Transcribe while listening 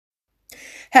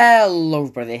Hello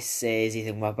everybody, this is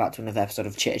Ethan, welcome back to another episode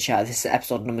of Chitter Chat. This is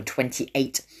episode number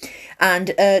 28, and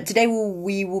today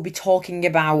we will be talking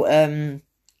about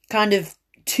kind of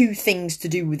two things to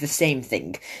do with the same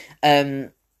thing.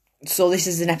 So this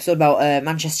is an episode about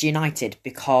Manchester United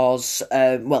because,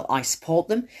 I support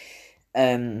them,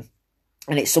 and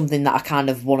it's something that I kind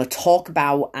of want to talk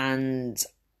about, and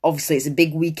obviously it's a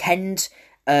big weekend.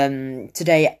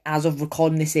 Today, as of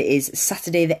recording this, it is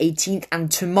Saturday the 18th,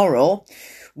 and tomorrow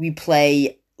we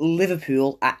play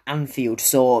Liverpool at Anfield.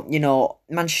 So,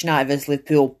 Manchester United versus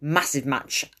Liverpool, massive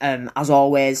match, as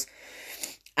always.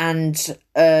 And, so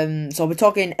we're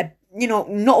talking, not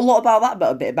a lot about that,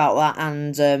 but a bit about that,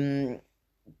 and,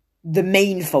 the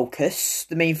main focus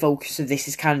of this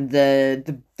is kind of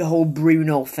the whole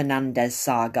Bruno Fernandes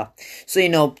saga.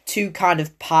 So, two kind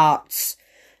of parts,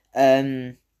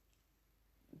 put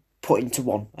into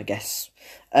one, I guess.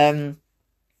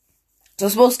 So I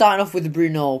suppose starting off with the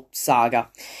Bruno saga,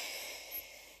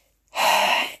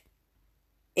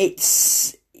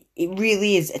 it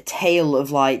really is a tale of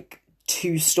like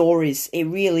two stories. It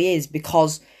really is,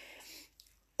 because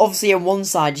obviously on one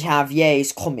side you have, yeah,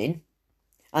 he's coming,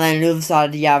 and then on the other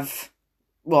side you have,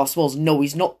 well, I suppose, no,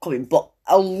 he's not coming, but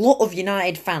a lot of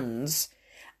United fans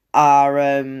are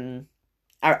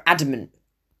adamant.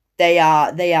 They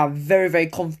are very, very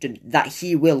confident that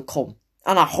he will come.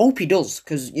 And I hope he does,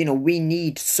 because, we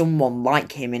need someone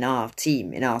like him in our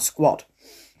team, in our squad.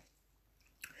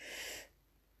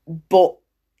 But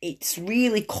it's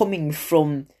really coming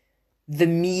from the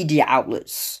media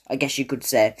outlets, I guess you could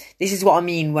say. This is what I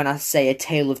mean when I say a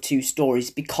tale of two stories,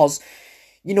 because,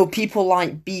 people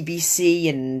like BBC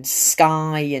and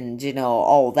Sky and,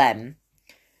 all them,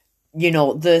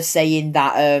 they're saying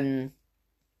that,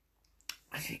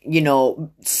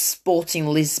 Sporting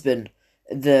Lisbon,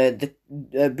 the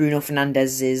Bruno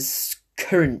Fernandes'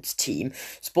 current team,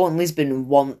 Sporting Lisbon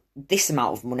want this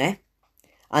amount of money,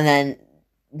 and then,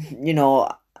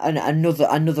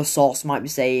 another source might be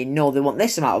saying, no, they want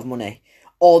this amount of money,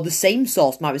 or the same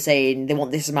source might be saying they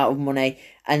want this amount of money,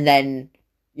 and then,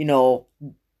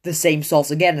 the same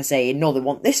source again are saying, no, they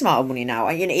want this amount of money now.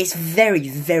 And, it's very,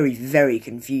 very, very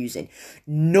confusing.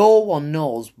 No one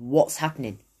knows what's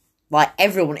happening. Like,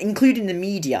 everyone, including the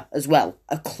media as well,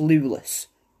 are clueless.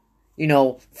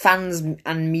 Fans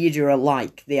and media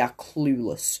alike, they are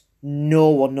clueless. No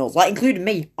one knows. Like, including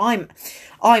me, I'm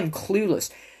clueless.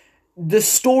 The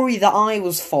story that I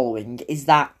was following is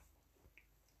that,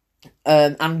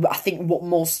 and I think what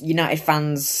most United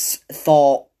fans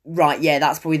thought, right, yeah,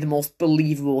 that's probably the most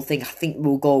believable thing, I think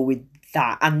we'll go with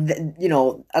that. And,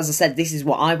 as I said, this is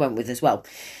what I went with as well.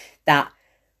 That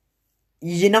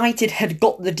United had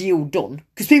got the deal done,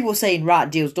 because people were saying, right,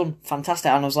 deal's done, fantastic,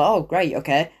 and I was like, oh, great,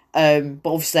 okay, but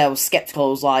obviously I was sceptical. I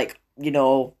was like,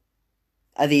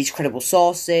 are these credible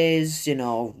sources,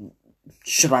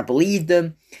 should I believe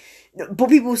them? But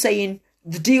people were saying,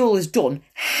 the deal is done,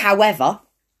 however,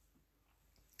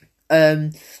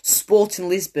 Sporting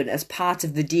Lisbon, as part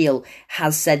of the deal,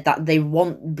 has said that they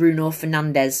want Bruno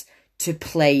Fernandes to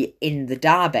play in the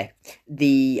derby,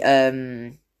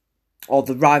 or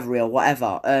the rivalry or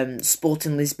whatever,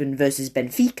 Sporting Lisbon versus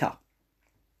Benfica.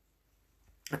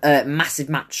 Massive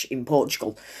match in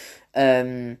Portugal.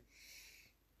 That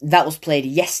was played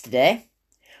yesterday.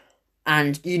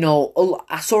 And,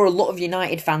 I saw a lot of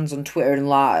United fans on Twitter and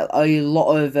like a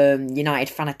lot of United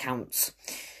fan accounts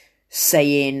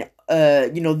saying,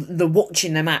 they're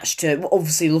watching the match to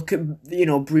obviously look at,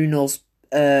 Bruno's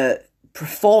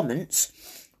performance,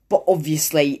 but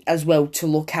obviously as well to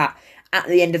look at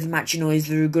the end of the match, is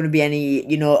there going to be any,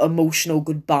 emotional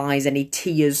goodbyes, any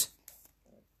tears?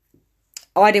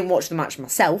 I didn't watch the match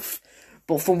myself,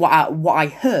 but from what I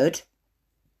heard,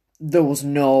 there was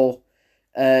no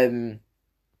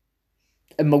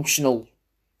emotional,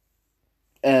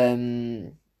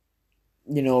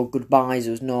 goodbyes.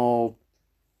 There was no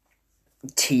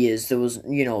tears. There was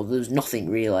nothing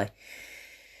really.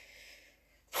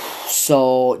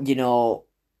 So,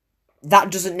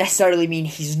 that doesn't necessarily mean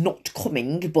he's not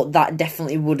coming, but that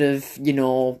definitely would have,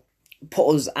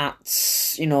 put us at,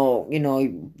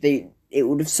 it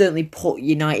would have certainly put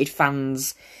United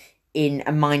fans in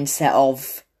a mindset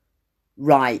of,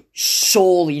 right,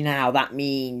 surely now that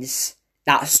means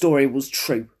that story was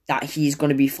true, that he's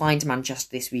going to be flying to Manchester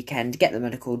this weekend, get the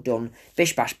medical done,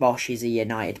 bish bash bosh, he's a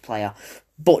United player.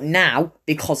 But now,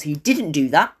 because he didn't do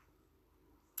that,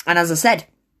 and as I said,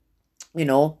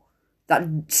 that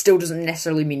still doesn't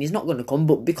necessarily mean he's not going to come,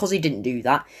 but because he didn't do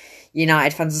that,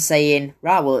 United fans are saying,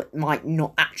 right, well, it might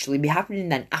not actually be happening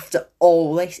then. After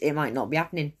all this, it might not be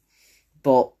happening.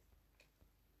 But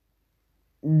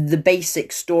the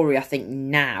basic story, I think,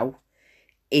 now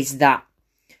is that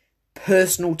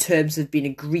personal terms have been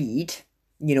agreed,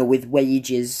 with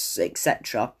wages,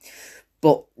 etc.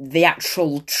 But the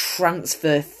actual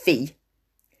transfer fee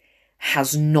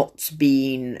has not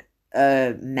been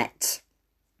met.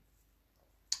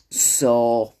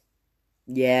 So,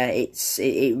 yeah, it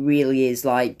really is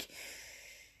like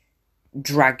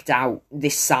dragged out,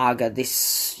 this saga,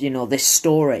 this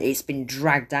story. It's been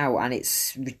dragged out, and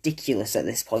it's ridiculous at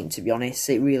this point, to be honest.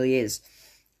 It really is.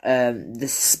 The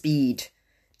speed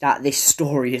that this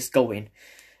story is going.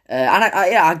 And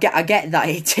I get that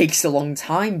it takes a long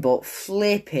time, but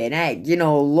flipping heck,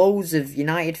 loads of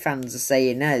United fans are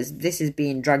saying this is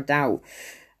being dragged out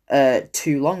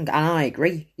too long, and I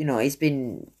agree. It's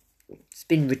been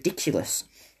ridiculous.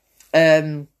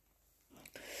 But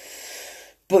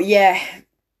yeah,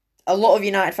 a lot of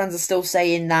United fans are still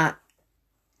saying that,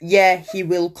 yeah, he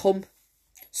will come.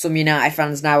 Some United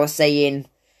fans now are saying,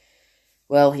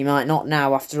 well, he might not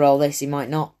now after all this, he might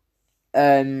not.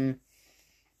 And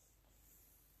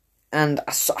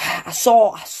I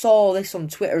saw this on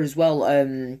Twitter as well.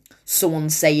 Someone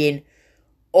saying,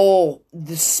 "Oh,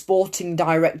 the sporting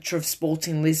director of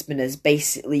Sporting Lisbon has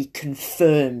basically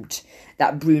confirmed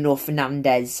that Bruno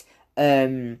Fernandes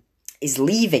is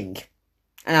leaving."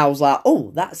 And I was like,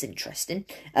 "Oh, that's interesting."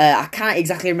 I can't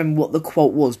exactly remember what the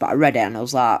quote was, but I read it and I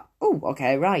was like, "Oh,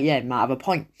 okay, right, yeah, might have a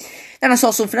point." Then I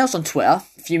saw something else on Twitter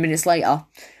a few minutes later.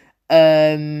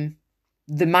 The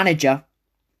manager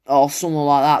or someone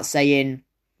like that saying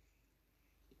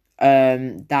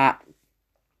that,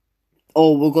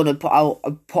 "Oh, we're gonna put out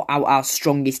our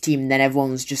strongest team," and then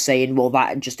everyone's just saying, "Well,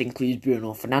 that just includes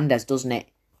Bruno Fernandes, doesn't it?"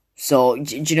 So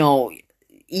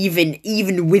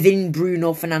even within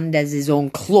Bruno Fernandes'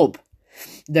 own club,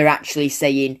 they're actually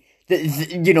saying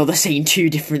that they're saying two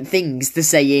different things. They're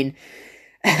saying,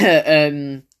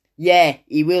 yeah,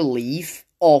 he will leave,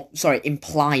 or sorry,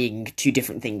 implying two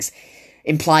different things.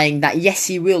 Implying that, yes,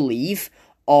 he will leave,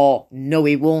 or no,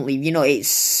 he won't leave.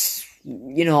 It's,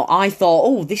 I thought,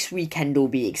 oh, this weekend will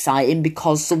be exciting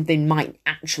because something might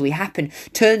actually happen.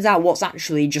 Turns out what's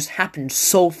actually just happened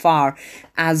so far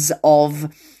as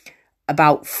of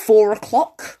about 4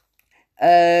 o'clock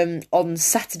on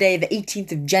Saturday, the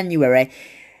 18th of January,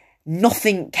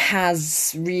 nothing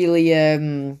has really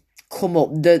come up.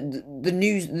 The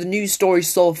news story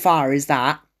so far is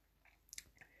that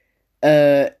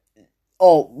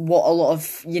what a lot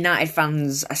of United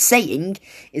fans are saying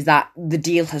is that the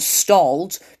deal has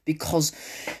stalled because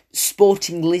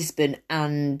Sporting Lisbon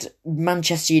and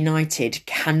Manchester United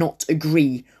cannot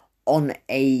agree on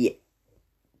a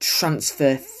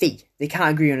transfer fee. They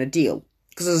can't agree on a deal.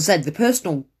 Because, as I said, the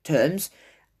personal terms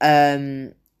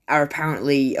are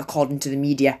apparently, according to the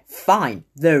media, fine.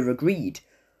 They're agreed.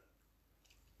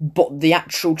 But the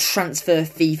actual transfer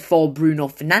fee for Bruno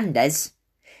Fernandes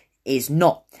is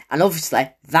not. And obviously,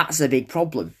 that's a big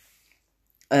problem.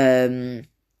 So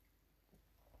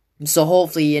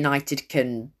hopefully United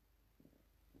can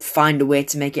find a way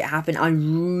to make it happen. I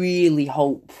really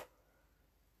hope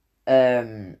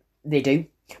they do.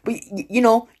 But,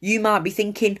 you might be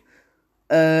thinking,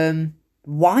 why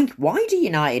do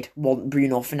United want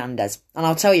Bruno Fernandes? And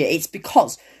I'll tell you, it's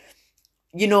because,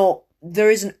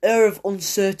 there is an air of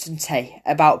uncertainty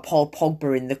about Paul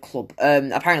Pogba in the club.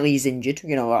 Apparently he's injured,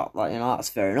 that's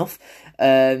fair enough.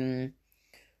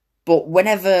 But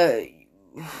whenever,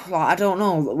 I don't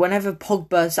know, whenever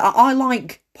Pogba, I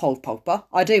like Paul Pogba.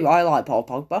 I do, I like Paul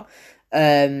Pogba.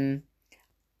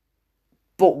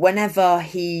 But whenever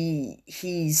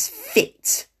he's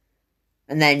fit,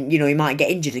 and then, he might get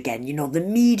injured again, the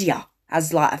media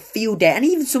has like a field day, and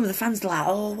even some of the fans are like,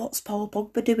 "Oh, what's Paul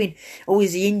Pogba doing? Oh,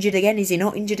 is he injured again? Is he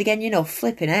not injured again?"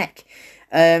 Flipping heck.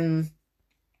 But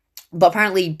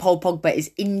apparently Paul Pogba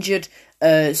is injured.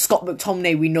 Scott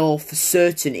McTominay, we know for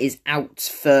certain, is out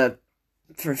for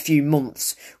a few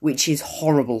months, which is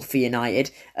horrible for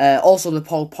United. Also the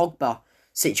Paul Pogba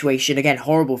situation, again,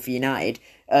 horrible for United.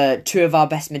 Two of our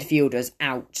best midfielders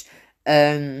out.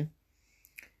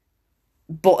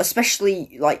 But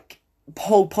especially,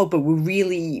 Paul Pogba,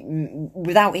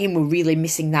 without him, we're really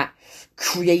missing that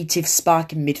creative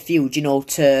spark in midfield,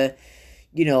 to,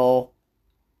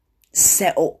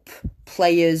 set up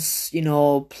players,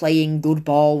 playing good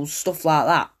balls, stuff like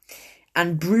that.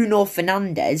 And Bruno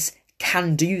Fernandes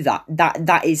can do that.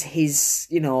 That is his,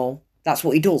 that's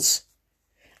what he does.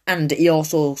 And he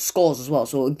also scores as well,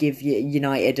 so it'll give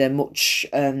United a much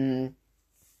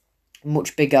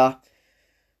bigger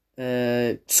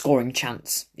scoring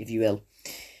chance, if you will.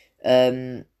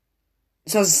 So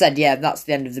as I said, yeah, that's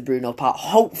the end of the Bruno part.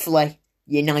 Hopefully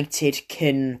United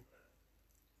can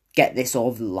get this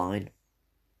over the line.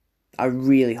 I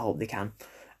really hope they can.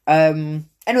 Anyway,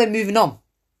 moving on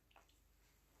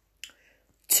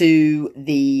to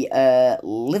the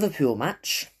Liverpool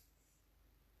match.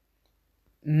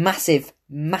 Massive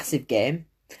game.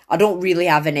 I don't really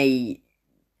have any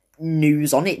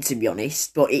news on it, to be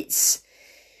honest, but it's...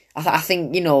 I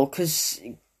think, you know, because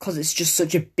it's just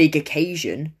such a big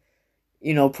occasion,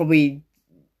 you know, probably...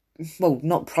 Well,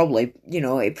 not probably, you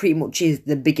know, it pretty much is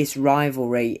the biggest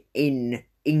rivalry in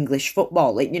English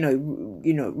football. It,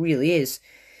 it really is.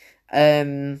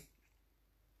 Manchester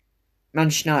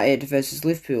United versus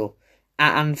Liverpool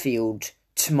at Anfield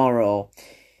tomorrow.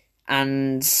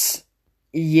 And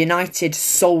United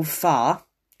so far,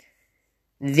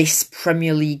 this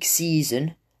Premier League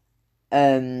season,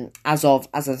 as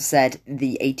I've said,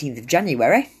 the 18th of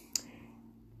January,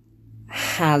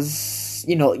 has,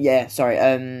 they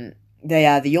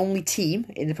are the only team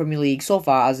in the Premier League so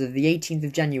far as of the 18th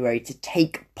of January to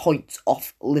take points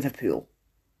off Liverpool.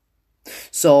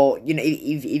 So, you know,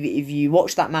 if you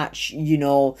watch that match, you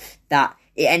know that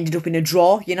it ended up in a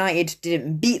draw. United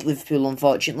didn't beat Liverpool,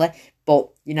 unfortunately, but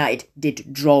United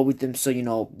did draw with them, so, you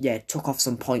know, yeah, took off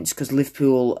some points, because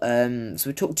Liverpool, so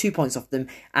we took 2 points off them,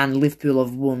 and Liverpool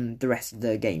have won the rest of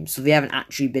their games, so they haven't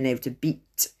actually been able to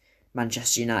beat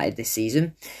Manchester United this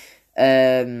season.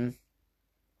 But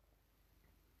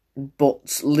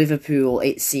Liverpool,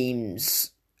 it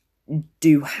seems,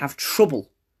 do have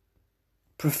trouble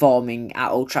performing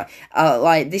at Old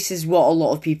Trafford. This is what a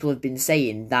lot of people have been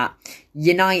saying, that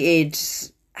United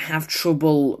have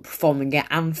trouble performing at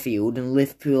Anfield and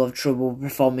Liverpool have trouble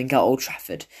performing at Old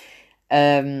Trafford.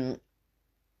 But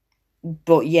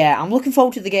yeah, I'm looking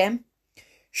forward to the game.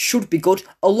 Should be good.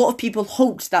 A lot of people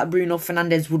hoped that Bruno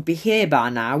Fernandes would be here by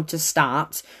now to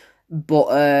start, but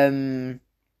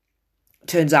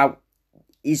turns out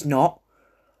he's not.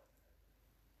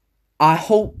 I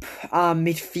hope our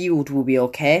midfield will be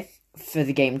okay for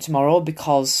the game tomorrow,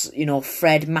 because, you know,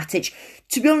 Fred, Matic,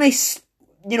 to be honest,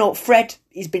 you know, Fred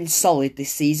has been solid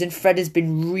this season. Fred has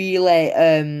been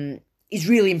really, he's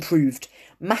really improved.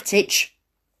 Matic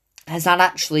has had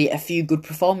actually a few good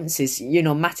performances. You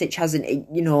know, Matic hasn't,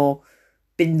 you know,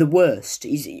 been the worst.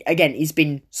 He's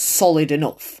been solid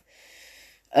enough.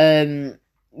 But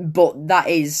that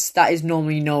is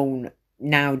normally known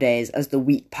nowadays as the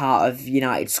weak part of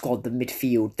United squad, the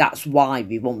midfield. That's why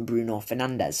we want Bruno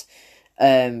Fernandes.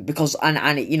 Because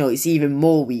you know, it's even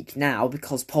more weak now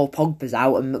because Paul Pogba's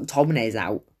out and McTominay's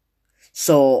out.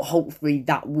 So hopefully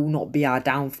that will not be our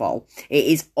downfall. It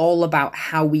is all about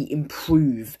how we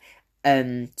improve.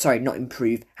 How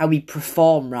we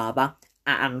perform rather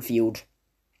at Anfield.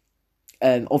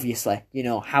 Obviously, you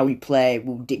know, how we play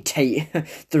will dictate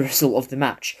the result of the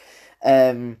match.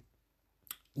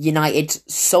 United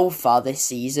so far this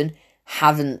season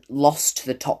haven't lost to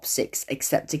the top six,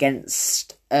 except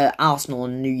against Arsenal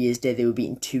on New Year's Day. They were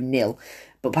beaten 2-0.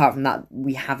 But apart from that,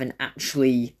 we haven't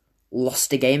actually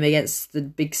lost a game against the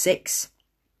big six.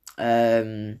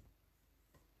 That's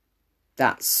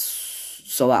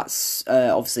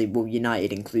obviously, well,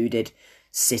 United included,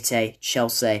 City,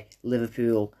 Chelsea,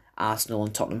 Liverpool, Arsenal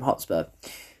and Tottenham Hotspur.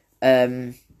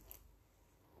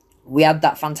 We had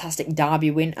that fantastic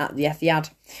derby win at the Etihad.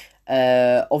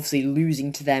 Obviously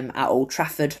losing to them at Old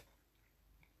Trafford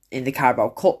in the Carabao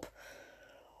Cup.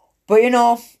 But, you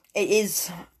know, it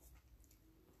is...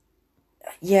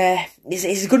 Yeah,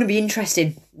 it's going to be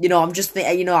interesting. You know, I'm just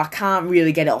thinking, you know, I can't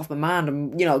really get it off my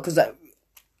mind. You know, because I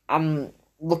am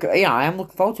looking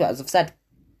forward to it, as I've said.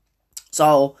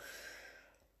 So,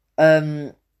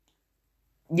 you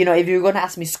know, if you were going to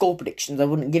ask me score predictions, I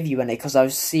wouldn't give you any, because I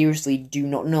seriously do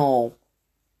not know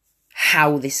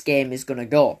how this game is going to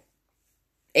go.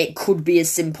 It could be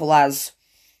as simple as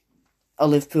a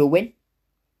Liverpool win.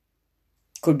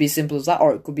 Could be as simple as that,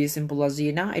 or it could be as simple as a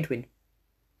United win.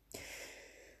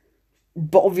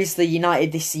 But obviously,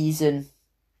 United this season,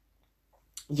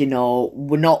 you know,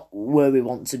 we're not where we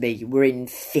want to be. We're in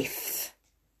 5th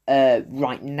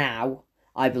right now,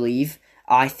 I believe.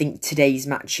 I think today's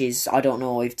matches, I don't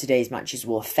know if today's matches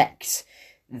will affect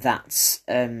that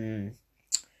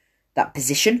that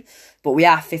position, but we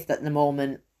are 5th at the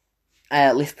moment.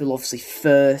 Liverpool obviously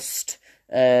 1st.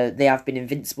 They have been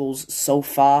invincibles so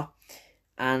far,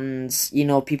 and, you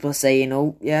know, people are saying,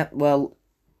 oh yeah, well,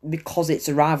 because it's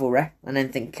a rivalry and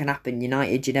anything can happen.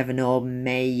 United, you never know,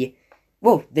 they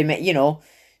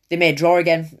may draw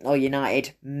again, or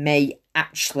United may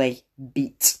actually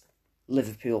beat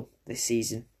Liverpool this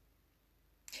season.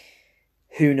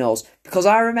 Who knows? Because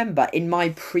I remember in my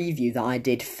preview that I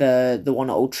did for the one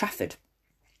at Old Trafford,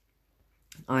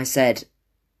 I said,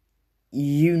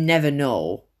 you never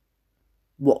know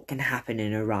what can happen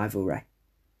in a rivalry.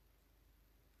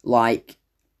 Like,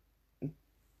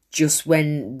 just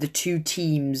when the two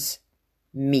teams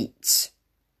meet,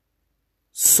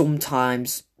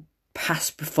 sometimes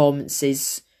past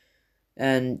performances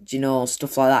and,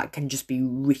 stuff like that can just be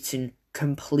written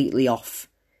completely off,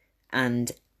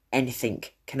 and anything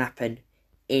can happen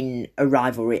in a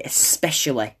rivalry,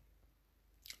 especially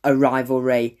a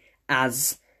rivalry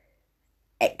as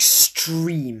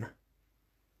extreme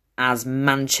as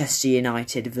Manchester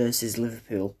United versus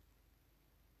Liverpool.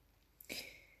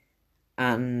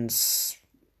 And,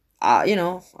 I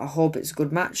hope it's a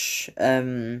good match.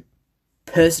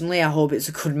 Personally, I hope it's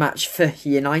a good match for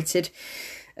United.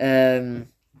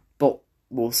 But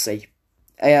we'll see.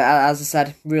 As I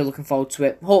said, really looking forward to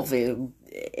it. Hopefully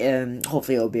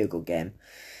it'll be a good game.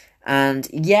 And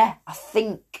yeah, I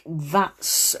think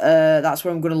that's where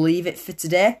I'm going to leave it for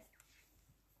today.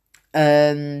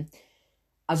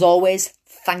 As always,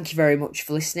 thank you very much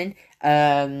for listening.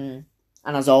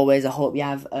 And as always, I hope you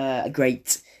have a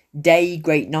great day,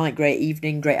 great night, great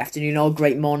evening, great afternoon, or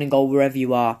great morning, or wherever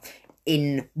you are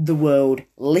in the world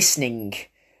listening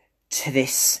to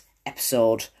this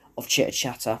episode of Chitter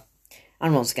Chatter.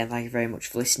 And once again, thank you very much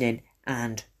for listening,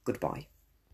 and goodbye.